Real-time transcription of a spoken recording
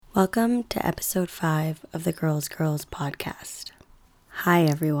Welcome to episode 5 of the Girls podcast. Hi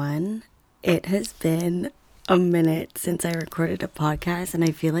everyone. It has been a minute since I recorded a podcast, and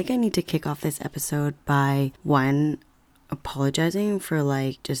I feel like I need to kick off this episode by apologizing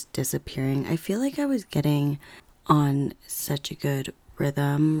for just disappearing. I feel like I was getting on such a good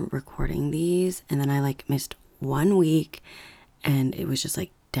rhythm recording these, and then I missed 1 week and it was just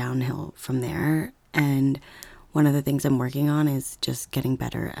downhill from there. And one of the things I'm working on is just getting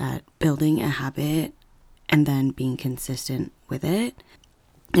better at building a habit and then being consistent with it.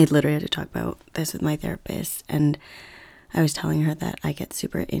 I literally had to talk about this with my therapist, and I was telling her that I get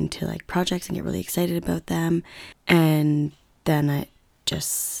super into projects and get really excited about them, and then I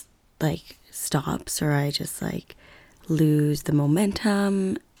just stops, or I just lose the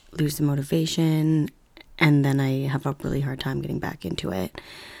momentum, lose the motivation, and then I have a really hard time getting back into it.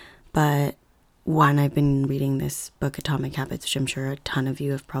 But I've been reading this book, Atomic Habits, which I'm sure a ton of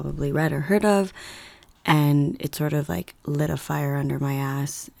you have probably read or heard of, and it sort of lit a fire under my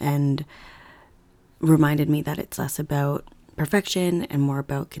ass and reminded me that it's less about perfection and more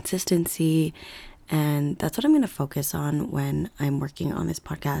about consistency. And that's what I'm going to focus on when I'm working on this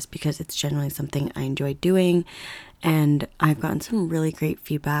podcast, because it's generally something I enjoy doing, and I've gotten some really great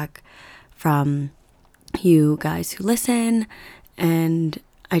feedback from you guys who listen, and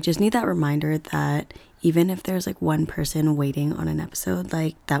I just need that reminder that even if there's one person waiting on an episode,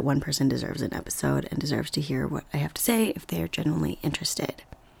 that one person deserves an episode and deserves to hear what I have to say if they are genuinely interested.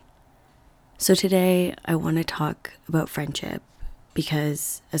 So today I want to talk about friendship,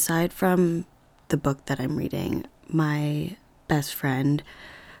 because aside from the book that I'm reading, my best friend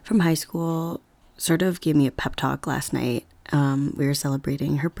from high school sort of gave me a pep talk last night. We were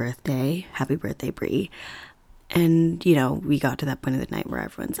celebrating her birthday. Happy birthday, Brie. And, we got to that point of the night where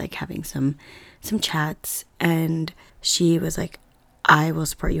everyone's having some chats, and she was I will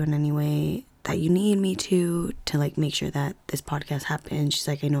support you in any way that you need me to make sure that this podcast happens. She's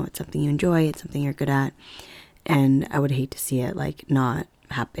I know it's something you enjoy, it's something you're good at, and I would hate to see it not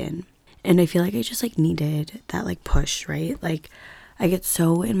happen. And I feel I just needed that push, right? I get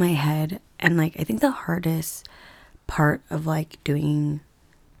so in my head, and I think the hardest part of doing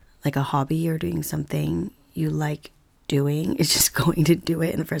a hobby or doing something you doing is just going to do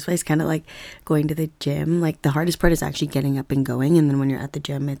it in the first place. Kind of going to the gym. The hardest part is actually getting up and going, and then when you're at the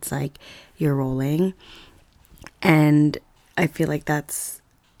gym, it's you're rolling. And I feel that's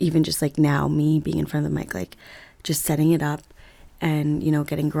even just now, me being in front of the mic, just setting it up and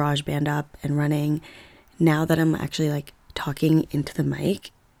getting GarageBand up and running. Now that I'm actually talking into the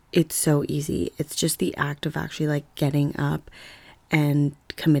mic, it's so easy. It's just the act of actually getting up and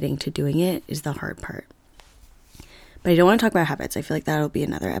committing to doing it is the hard part. But I don't want to talk about habits. I feel that'll be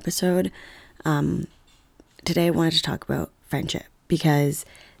another episode. Today I wanted to talk about friendship, because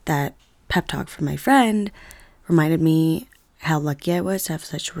that pep talk from my friend reminded me how lucky I was to have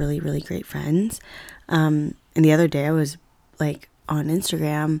such really, really great friends. And the other day I was on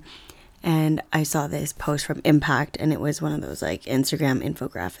Instagram, and I saw this post from Impact, and it was one of those Instagram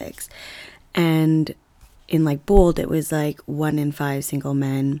infographics. And in bold, it was 1 in 5 single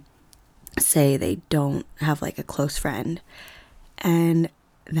men say they don't have a close friend. And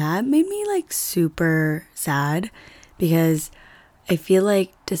that made me super sad, because I feel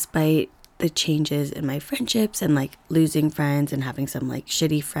despite the changes in my friendships and losing friends and having some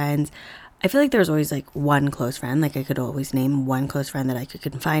shitty friends, I feel there's always one close friend. I could always name one close friend that I could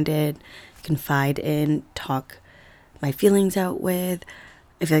confide in, talk my feelings out with.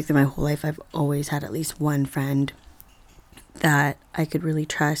 I feel that my whole life I've always had at least one friend that I could really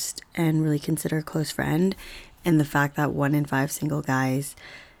trust and really consider a close friend. And the fact that 1 in 5 single guys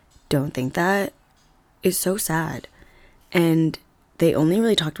don't think that is so sad. And they only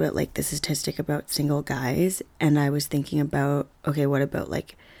really talked about the statistic about single guys, and I was thinking about, okay, what about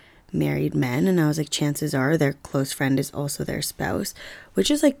married men? And I was chances are their close friend is also their spouse,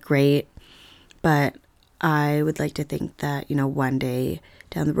 which is great. But I would like to think that, one day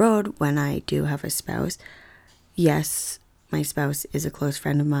down the road, when I do have a spouse, yes, my spouse is a close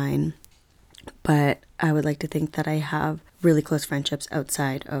friend of mine, but I would like to think that I have really close friendships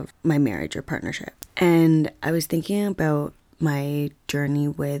outside of my marriage or partnership. And I was thinking about my journey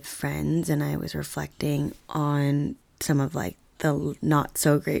with friends, and I was reflecting on some of the not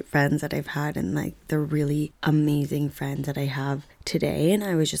so great friends that I've had, and the really amazing friends that I have today. And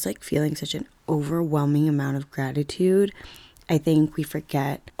I was just feeling such an overwhelming amount of gratitude. I think we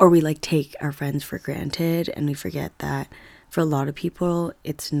forget, or we take our friends for granted, and we forget that for a lot of people,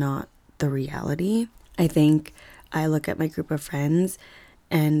 it's not the reality. I think I look at my group of friends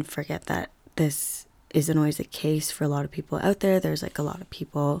and forget that this isn't always the case for a lot of people out there. There's like a lot of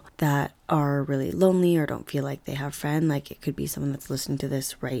people that are really lonely or don't feel like they have a friend. Like it could be someone that's listening to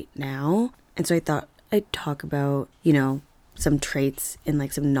this right now. And so I thought I'd talk about, you know, some traits in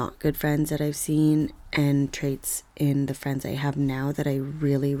like some not good friends that I've seen and traits in the friends I have now that I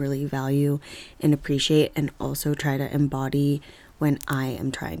really, really value and appreciate, and also try to embody when I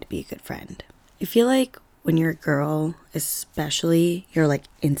am trying to be a good friend. I feel like when you're a girl, especially, you're like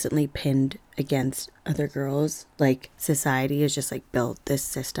instantly pinned against other girls. Like society is just like built this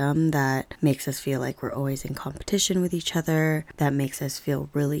system that makes us feel like we're always in competition with each other, that makes us feel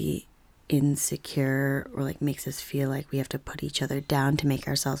really insecure, or like makes us feel like we have to put each other down to make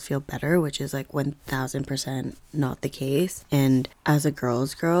ourselves feel better, which is like 1000% not the case. And as a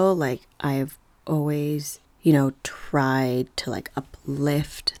girl's girl, like I've always, you know, tried to like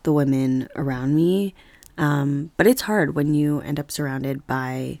uplift the women around me. But it's hard when you end up surrounded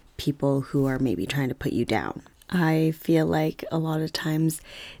by people who are maybe trying to put you down. I feel like a lot of times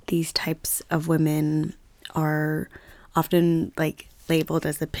these types of women are often like labeled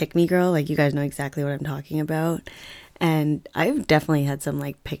as the pick-me girl. Like you guys know exactly what I'm talking about. And I've definitely had some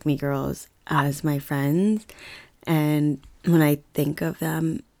like pick-me girls as my friends. And when I think of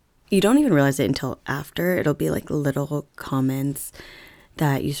them, you don't even realize it until after. It'll be like little comments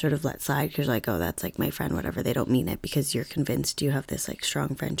that you sort of let slide because you're like, oh, that's like my friend, whatever. They don't mean it, because you're convinced you have this like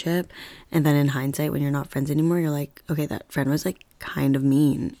strong friendship. And then in hindsight, when you're not friends anymore, you're like, okay, that friend was like kind of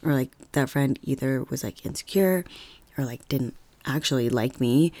mean, or like that friend either was like insecure or like didn't actually like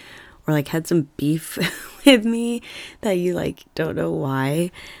me, or like had some beef with me that you like don't know why,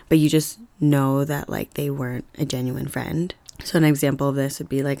 but you just know that like they weren't a genuine friend. So an example of this would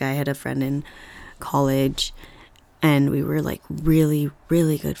be like I had a friend in college and we were like really,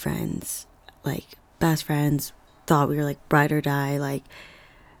 really good friends, like best friends, thought we were like ride or die. Like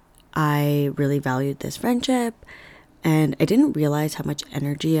I really valued this friendship, and I didn't realize how much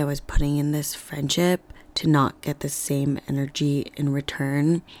energy I was putting in this friendship to not get the same energy in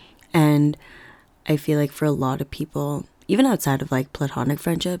return. And I feel like for a lot of people, even outside of like platonic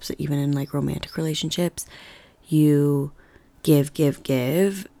friendships, even in like romantic relationships, you give,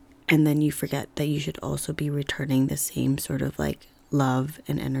 and then you forget that you should also be returning the same sort of like love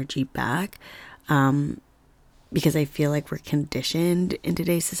and energy back. Because I feel like we're conditioned in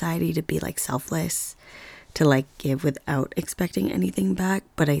today's society to be like selfless, to like give without expecting anything back.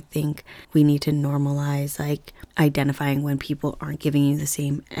 But I think we need to normalize like identifying when people aren't giving you the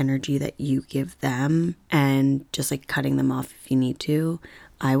same energy that you give them, and just like cutting them off if you need to.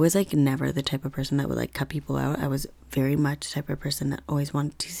 I was like never the type of person that would like cut people out. I was very much the type of person that always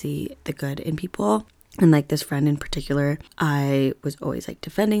wanted to see the good in people. And like this friend in particular, I was always like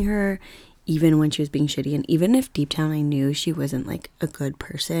defending her, even when she was being shitty. And even if deep down I knew she wasn't like a good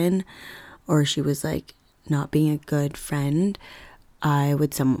person, or she was like not being a good friend, I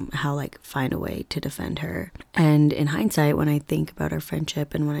would somehow like find a way to defend her. And in hindsight, when I think about our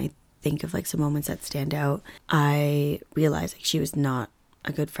friendship and when I think of like some moments that stand out, I realized like she was not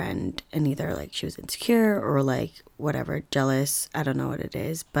a good friend, and either like she was insecure or like whatever, jealous, I don't know what it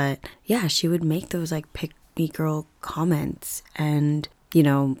is. But yeah, she would make those like pick me girl comments and, you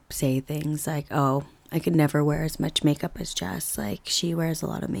know, say things like, oh, I could never wear as much makeup as Jess, like she wears a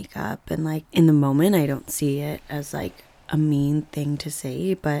lot of makeup. And like in the moment I don't see it as like a mean thing to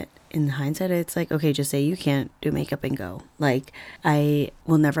say, but in hindsight it's like, okay, just say you can't do makeup and go. Like I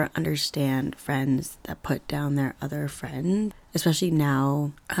will never understand friends that put down their other friend, especially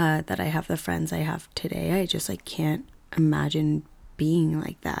now that I have the friends I have today. I just like can't imagine being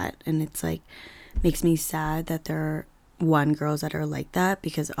like that. And it's like makes me sad that there are girls that are like that,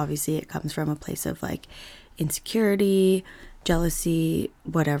 because obviously it comes from a place of like insecurity, jealousy,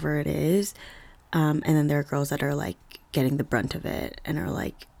 whatever it is. And then there are girls that are like getting the brunt of it and are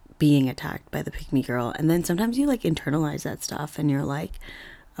like being attacked by the pick me girl. And then sometimes you like internalize that stuff and you're like,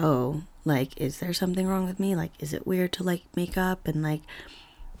 oh, like, is there something wrong with me? Like, is it weird to like makeup? And like,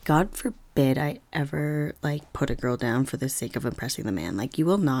 God forbid I ever like put a girl down for the sake of impressing the man. Like, you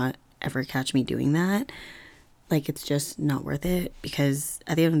will not ever catch me doing that. Like, it's just not worth it, because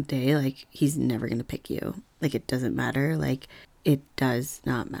at the end of the day, like, he's never gonna pick you. Like, it doesn't matter. Like, it does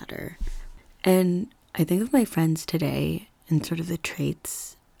not matter. And I think of my friends today and sort of the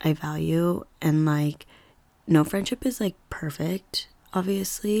traits I value, and like, no friendship is like perfect,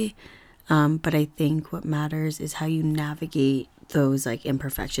 obviously. But I think what matters is how you navigate those like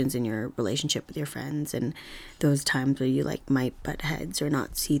imperfections in your relationship with your friends, and those times where you like might butt heads or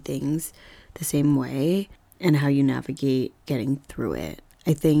not see things the same way, and how you navigate getting through it.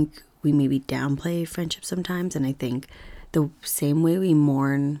 I think we maybe downplay friendship sometimes, and I think the same way we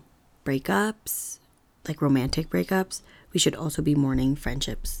mourn breakups, like romantic breakups, we should also be mourning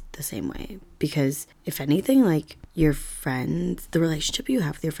friendships the same way. Because if anything, like your friends, the relationship you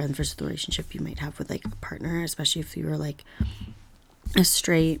have with your friends versus the relationship you might have with like a partner, especially if you were like a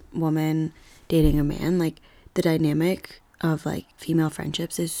straight woman dating a man, like the dynamic of like female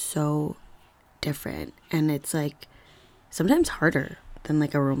friendships is so different, and it's like sometimes harder than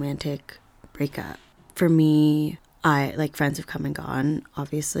like a romantic breakup. For me, I like friends have come and gone,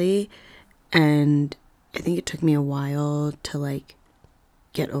 obviously, and I think it took me a while to like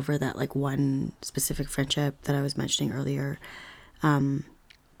get over that like one specific friendship that I was mentioning earlier,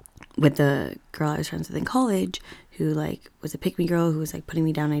 with the girl I was friends with in college, who like was a pick-me girl who was like putting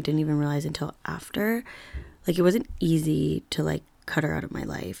me down. I didn't even realize until after. Like it wasn't easy to like cut her out of my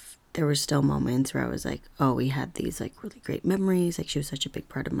life. There were still moments where I was like, oh, we had these like really great memories. Like she was such a big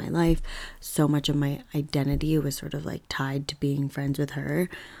part of my life. So much of my identity was sort of like tied to being friends with her.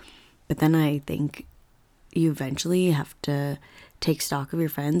 But then I think you eventually have to take stock of your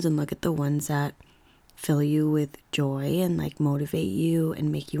friends and look at the ones that fill you with joy and like motivate you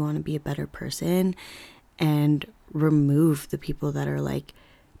and make you want to be a better person, and remove the people that are like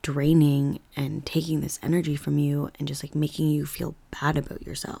draining and taking this energy from you and just like making you feel bad about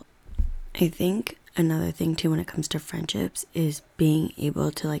yourself. I think another thing too when it comes to friendships is being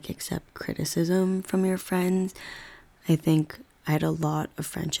able to like accept criticism from your friends. I think I had a lot of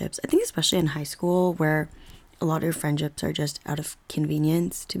friendships, I think especially in high school, where a lot of your friendships are just out of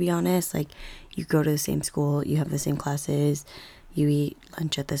convenience, to be honest. Like you go to the same school, you have the same classes, you eat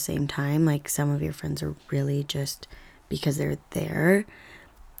lunch at the same time. Like some of your friends are really just because they're there.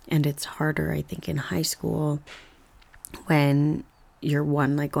 And it's harder, I think, in high school when you're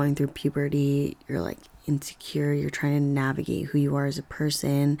like going through puberty, you're like insecure, you're trying to navigate who you are as a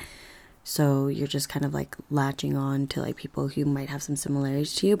person. So you're just kind of like latching on to like people who might have some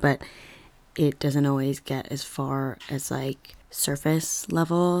similarities to you, but it doesn't always get as far as like surface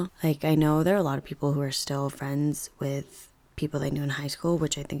level. Like I know there are a lot of people who are still friends with people they knew in high school,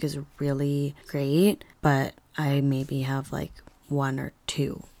 which I think is really great, but I maybe have like one or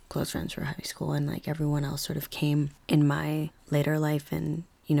two close friends from high school, and like everyone else sort of came in my later life in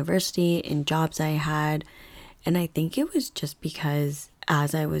university, in jobs I had. And I think it was just because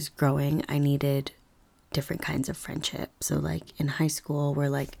as I was growing, I needed different kinds of friendship. So like in high school, where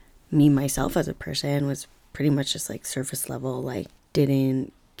like me myself as a person was pretty much just like surface level, like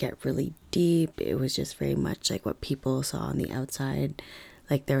didn't get really deep. It was just very much like what people saw on the outside.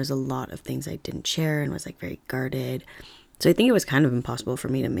 Like there was a lot of things I didn't share and was like very guarded. So I think it was kind of impossible for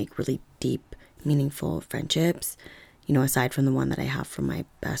me to make really deep, meaningful friendships, you know, aside from the one that I have from my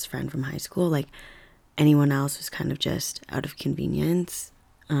best friend from high school. Like anyone else was kind of just out of convenience.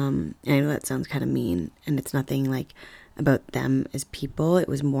 And I know that sounds kind of mean, and it's nothing like about them as people. It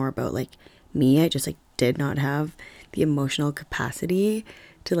was more about like me. I just like did not have the emotional capacity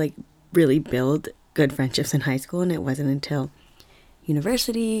to like really build good friendships in high school. And it wasn't until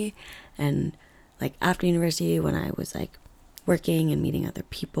university and like after university, when I was like working and meeting other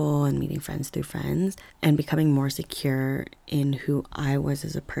people and meeting friends through friends and becoming more secure in who I was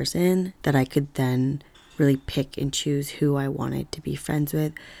as a person, that I could then really pick and choose who I wanted to be friends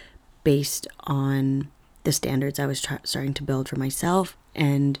with based on the standards I was starting to build for myself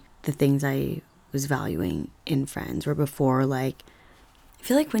and the things I was valuing in friends. Where before, like, I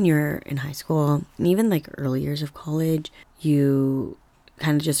feel like when you're in high school and even like early years of college, you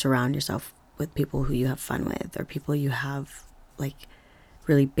kind of just surround yourself with people who you have fun with, or people you have like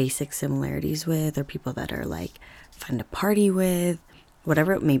really basic similarities with, or people that are like fun to party with,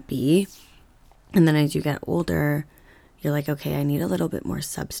 whatever it may be. And then as you get older, you're like, okay, I need a little bit more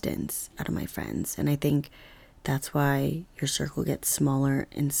substance out of my friends. And I think that's why your circle gets smaller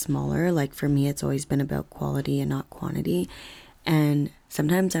and smaller. Like for me, it's always been about quality and not quantity. And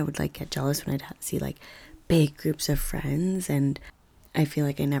sometimes I would like get jealous when I'd see like big groups of friends, and I feel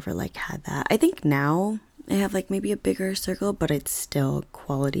like I never like had that. I think now I have like maybe a bigger circle, but it's still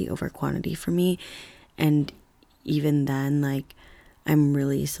quality over quantity for me. And even then, like I'm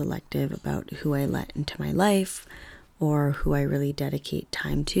really selective about who I let into my life or who I really dedicate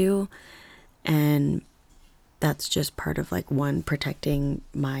time to. And that's just part of like one, protecting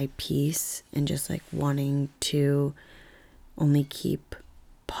my peace and just like wanting to only keep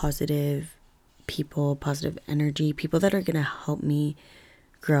positive people, positive energy, people that are going to help me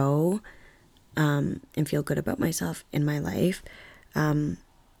grow and feel good about myself in my life.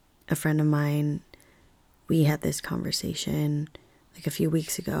 A friend of mine, we had this conversation like a few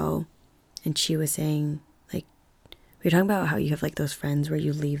weeks ago, and she was saying, like, we were talking about how you have like those friends where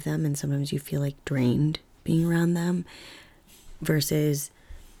you leave them and sometimes you feel like drained being around them, versus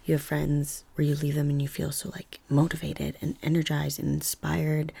you have friends where you leave them and you feel so like motivated and energized and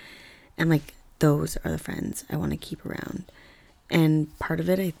inspired. And like those are the friends I want to keep around. And part of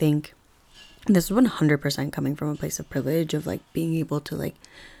it, I think, this is 100% coming from a place of privilege of like being able to like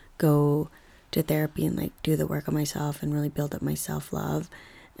go to therapy and like do the work on myself and really build up my self-love.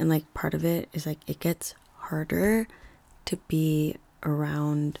 And like part of it is like it gets harder to be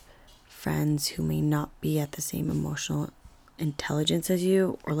around friends who may not be at the same emotional intelligence as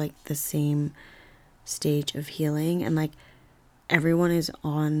you or like the same stage of healing. And like everyone is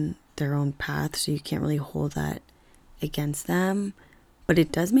on their own path, so you can't really hold that against them, but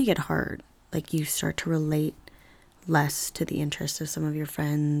it does make it hard. Like you start to relate less to the interests of some of your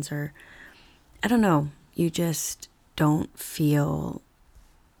friends, or I don't know, you just don't feel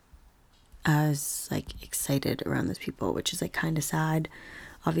as like excited around those people, which is like kind of sad,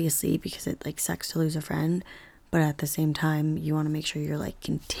 obviously, because it like sucks to lose a friend, but at the same time you want to make sure you're like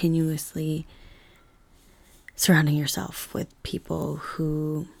continuously surrounding yourself with people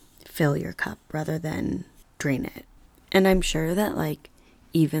who fill your cup rather than drain it. And I'm sure that like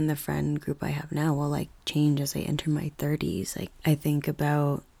even the friend group I have now will like change as I enter my 30s. Like I think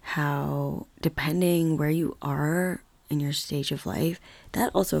about how depending where you are in your stage of life,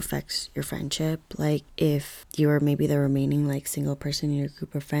 that also affects your friendship. Like if you're maybe the remaining like single person in your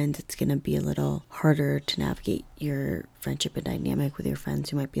group of friends, it's gonna be a little harder to navigate your friendship and dynamic with your friends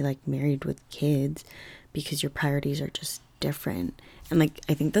who might be like married with kids, because your priorities are just different. And like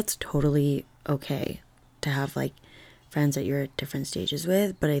I think that's totally okay to have like friends that you're at different stages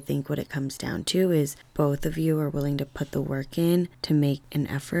with, but I think what it comes down to is both of you are willing to put the work in to make an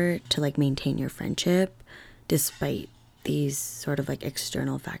effort to like maintain your friendship despite these sort of like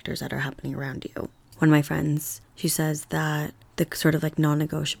external factors that are happening around you. One of my friends, she says that the sort of like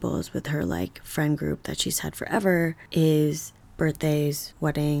non-negotiables with her like friend group that she's had forever is birthdays,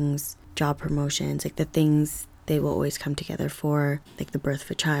 weddings, job promotions, like the things they will always come together for, like the birth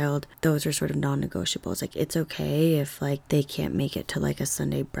of a child. Those are sort of non-negotiables. Like it's okay if like they can't make it to like a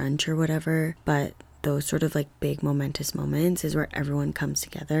Sunday brunch or whatever, but those sort of like big momentous moments is where everyone comes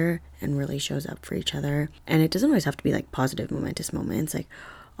together and really shows up for each other. And it doesn't always have to be like positive momentous moments. Like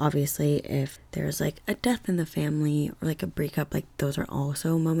obviously if there's like a death in the family or like a breakup, like those are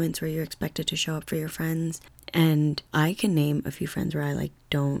also moments where you're expected to show up for your friends. And I can name a few friends where I like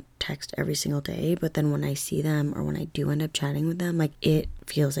don't text every single day, but then when I see them or when I do end up chatting with them, like it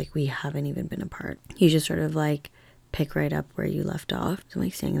feels like we haven't even been apart. You just sort of like pick right up where you left off. Am I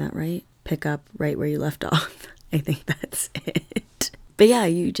saying that right? Pick up right where you left off. I think that's it. But yeah,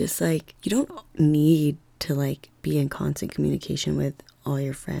 you just like, you don't need to like be in constant communication with all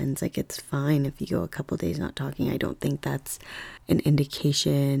your friends. Like it's fine if you go a couple days not talking. I don't think that's an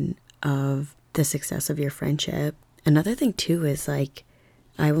indication of the success of your friendship. Another thing too is like,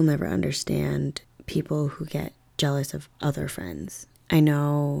 I will never understand people who get jealous of other friends. I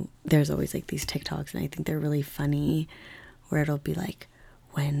know there's always like these TikToks and I think they're really funny where it'll be like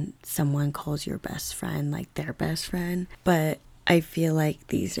when someone calls your best friend like their best friend. But I feel like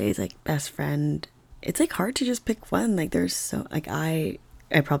these days like best friend, it's like hard to just pick one. Like there's so like I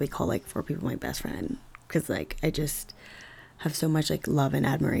probably call like 4 people my best friend because like I just have so much like love and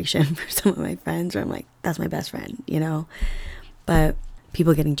admiration for some of my friends where I'm like, that's my best friend, you know? But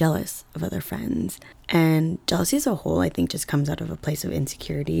people getting jealous of other friends, and jealousy as a whole I think just comes out of a place of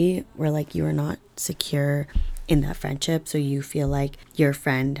insecurity where like you are not secure in that friendship, so you feel like your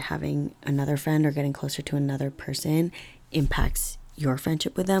friend having another friend or getting closer to another person impacts your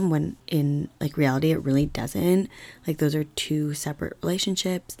friendship with them, when in like reality it really doesn't. Like those are two separate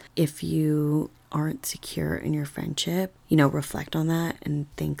relationships. If you aren't secure in your friendship, you know, reflect on that and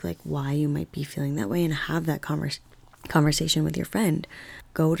think like why you might be feeling that way and have that conversation with your friend.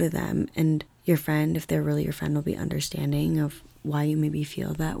 Go to them, and your friend, if they're really your friend, will be understanding of why you maybe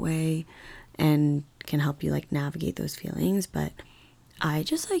feel that way and can help you like navigate those feelings. But I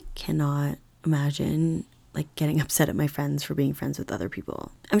just like cannot imagine like getting upset at my friends for being friends with other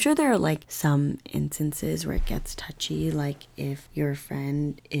people. I'm sure there are like some instances where it gets touchy, like if your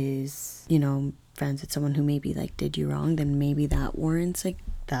friend is, you know, friends with someone who maybe like did you wrong, then maybe that warrants like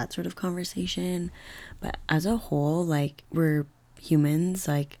that sort of conversation. But as a whole, like we're humans,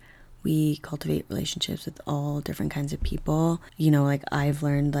 like we cultivate relationships with all different kinds of people. You know, like I've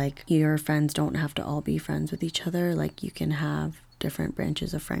learned like your friends don't have to all be friends with each other. Like you can have different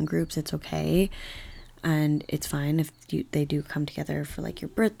branches of friend groups. It's okay. And it's fine if they do come together for like your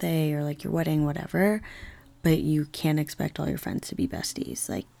birthday or like your wedding, whatever, but you can't expect all your friends to be besties.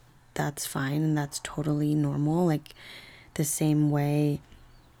 Like that's fine and that's totally normal. Like the same way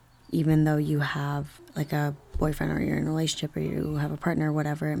even though you have like a boyfriend or you're in a relationship or you have a partner,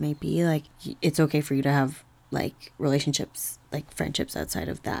 whatever it may be, like it's okay for you to have like relationships, like friendships outside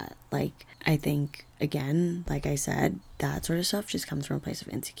of that. Like I think, again, like I said, that sort of stuff just comes from a place of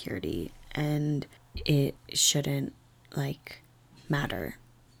insecurity, and it shouldn't like matter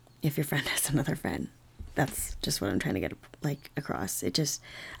if your friend has another friend. That's just what I'm trying to get like across. It just,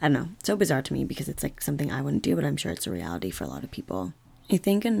 I don't know, so bizarre to me because it's like something I wouldn't do, but I'm sure it's a reality for a lot of people. I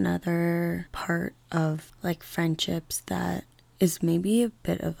think another part of like friendships that is maybe a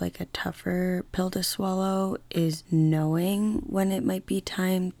bit of like a tougher pill to swallow is knowing when it might be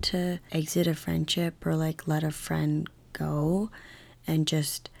time to exit a friendship or like let a friend go, and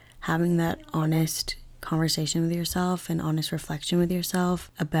just having that honest conversation with yourself and honest reflection with yourself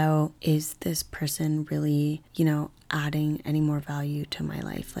about, is this person really, you know, adding any more value to my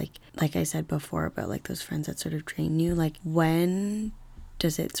life? Like I said before about like those friends that sort of drain you, like when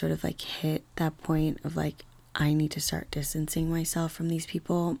does it sort of like hit that point of like, I need to start distancing myself from these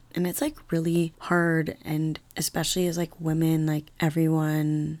people? And it's like really hard, and especially as like women, like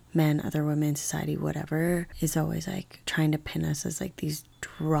everyone, men, other women, society, whatever, is always like trying to pin us as like these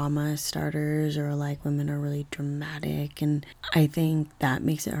drama starters, or like women are really dramatic. And I think that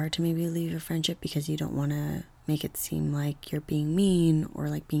makes it hard to maybe leave a friendship because you don't want to make it seem like you're being mean or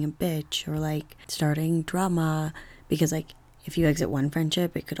like being a bitch or like starting drama, because like if you exit one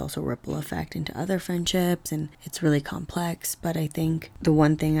friendship, it could also ripple effect into other friendships, and it's really complex. But I think the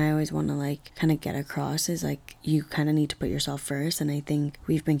one thing I always want to like kind of get across is like, you kind of need to put yourself first. And I think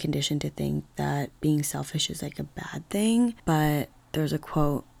we've been conditioned to think that being selfish is like a bad thing. But there's a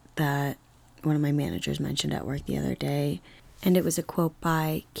quote that one of my managers mentioned at work the other day, and it was a quote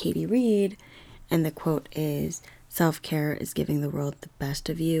by Katie Reed. And the quote is, self-care is giving the world the best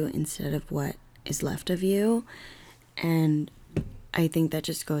of you instead of what is left of you. And I think that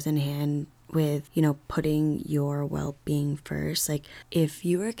just goes in hand with, you know, putting your well-being first. Like if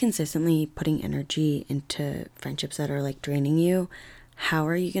you are consistently putting energy into friendships that are like draining you, how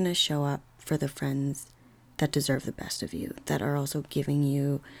are you going to show up for the friends that deserve the best of you, that are also giving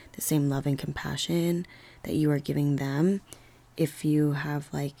you the same love and compassion that you are giving them, if you have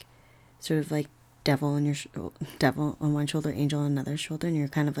like sort of like devil on one shoulder, angel on another shoulder, and you're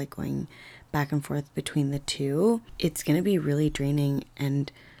kind of like going back and forth between the two? It's going to be really draining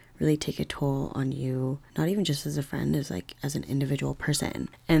and really take a toll on you, not even just as a friend, as like as an individual person.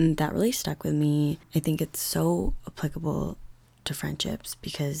 And that really stuck with me. I think it's so applicable to friendships,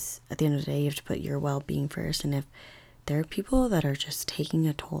 because at the end of the day, you have to put your well-being first. And if there are people that are just taking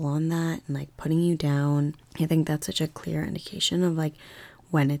a toll on that and like putting you down, I think that's such a clear indication of like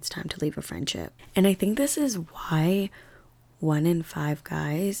when it's time to leave a friendship. And I think this is why 1 in 5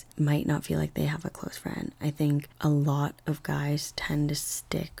 guys might not feel like they have a close friend. I think a lot of guys tend to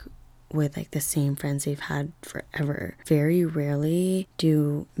stick with like the same friends they've had forever. Very rarely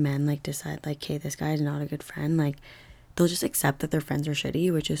do men like decide like, hey, this guy is not a good friend. Like they'll just accept that their friends are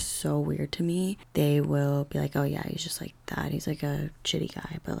shitty, which is so weird to me. They will be like, oh yeah, he's just like that, he's like a shitty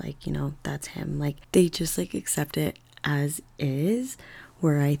guy, but like, you know, that's him. Like they just like accept it as is.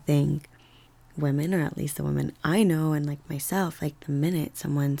 Where I think women, or at least the women I know and like myself, like the minute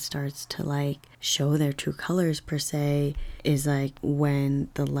someone starts to like show their true colors per se, is like when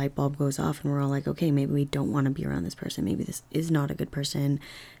the light bulb goes off and we're all like, okay, maybe we don't want to be around this person, maybe this is not a good person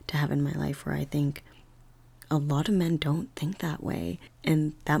to have in my life. Where I think a lot of men don't think that way,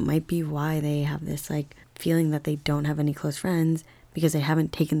 and that might be why they have this like feeling that they don't have any close friends, because they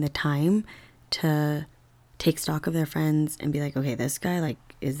haven't taken the time to take stock of their friends and be like, okay, this guy like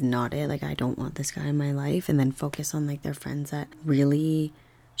is not it, like I don't want this guy in my life, and then focus on like their friends that really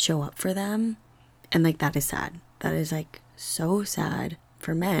show up for them. And like that is sad. That is like so sad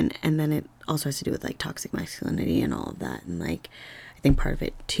for men. And then it also has to do with like toxic masculinity and all of that. And like I think part of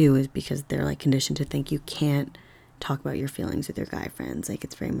it too is because they're like conditioned to think you can't talk about your feelings with your guy friends. Like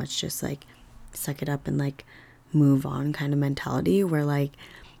it's very much just like suck it up and like move on kind of mentality, where like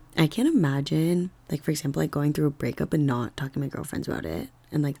I can't imagine, like, for example, like going through a breakup and not talking to my girlfriends about it,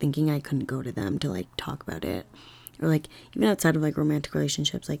 and like thinking I couldn't go to them to like talk about it. Or like even outside of like romantic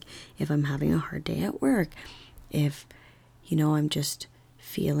relationships, like if I'm having a hard day at work, if, you know, I'm just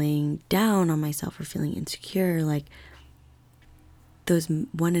feeling down on myself or feeling insecure, like those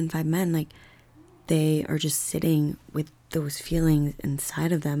 1 in 5 men, like they are just sitting with those feelings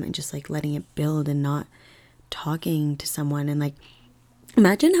inside of them and just like letting it build and not talking to someone. And like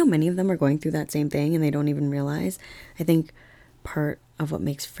imagine how many of them are going through that same thing and they don't even realize. I think part of what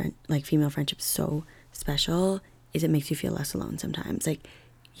makes female friendships so special is it makes you feel less alone sometimes. Like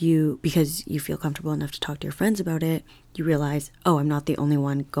because you feel comfortable enough to talk to your friends about it, you realize, oh, I'm not the only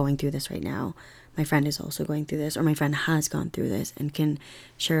one going through this right now. My friend is also going through this, or my friend has gone through this and can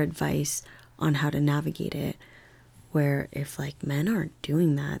share advice on how to navigate it. Where if like men aren't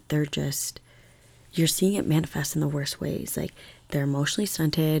doing that, you're seeing it manifest in the worst ways. Like they're emotionally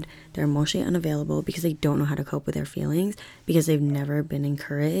stunted, they're emotionally unavailable because they don't know how to cope with their feelings, because they've never been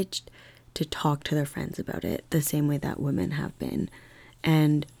encouraged to talk to their friends about it the same way that women have been.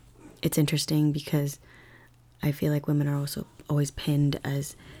 And it's interesting because I feel like women are also always pinned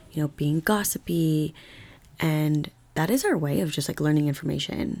as, being gossipy, and that is our way of just like learning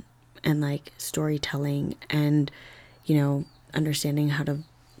information and like storytelling and, understanding how to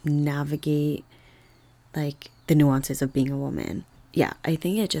navigate like the nuances of being a woman. Yeah, I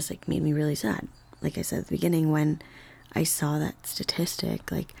think it just like made me really sad. Like I said at the beginning, when I saw that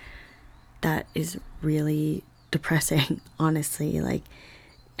statistic, like that is really depressing, honestly. Like,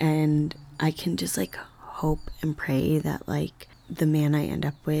 and I can just like hope and pray that like the man I end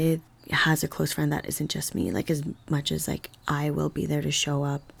up with has a close friend that isn't just me. Like as much as like I will be there to show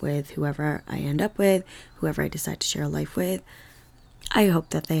up with whoever I end up with, whoever I decide to share a life with, I hope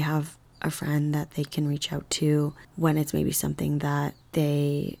that they have a friend that they can reach out to when it's maybe something that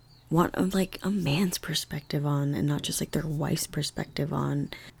they want like a man's perspective on and not just like their wife's perspective on.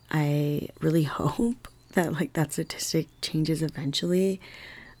 I really hope that like that statistic changes eventually.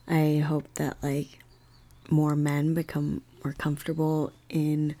 I hope that like more men become more comfortable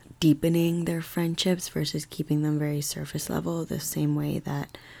in deepening their friendships versus keeping them very surface level, the same way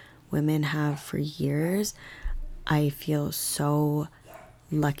that women have for years. I feel so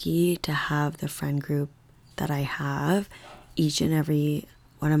lucky to have the friend group that I have. Each and every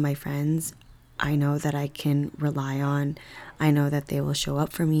one of my friends, I know that I can rely on. I know that they will show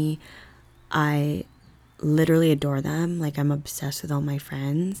up for me. I literally adore them. Like I'm obsessed with all my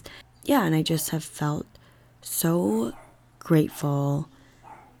friends. Yeah, and I just have felt so grateful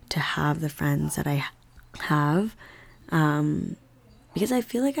to have the friends that I have, because I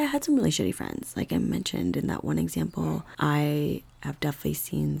feel like I had some really shitty friends. Like I mentioned in that one example, I have definitely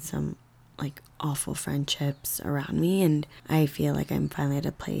seen some like awful friendships around me, and I feel like I'm finally at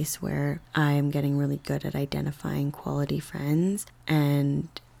a place where I'm getting really good at identifying quality friends, and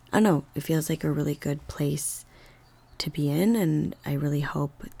I don't know, it feels like a really good place to be in. And I really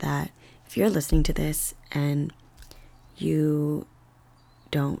hope that if you're listening to this and you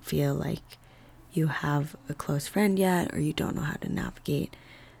don't feel like you have a close friend yet, or you don't know how to navigate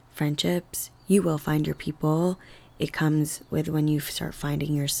friendships, you will find your people. It comes with when you start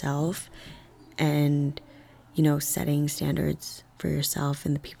finding yourself and, setting standards for yourself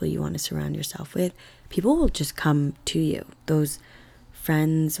and the people you want to surround yourself with. People will just come to you. Those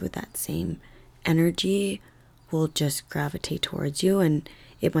friends with that same energy will just gravitate towards you, and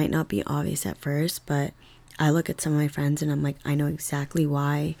it might not be obvious at first, but I look at some of my friends and I'm like, I know exactly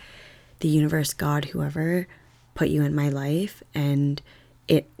why the universe, God, whoever put you in my life, and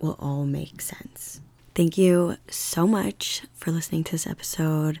it will all make sense. Thank you so much for listening to this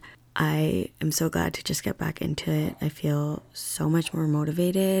episode. I am so glad to just get back into it. I feel so much more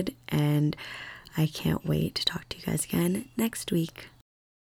motivated, and I can't wait to talk to you guys again next week.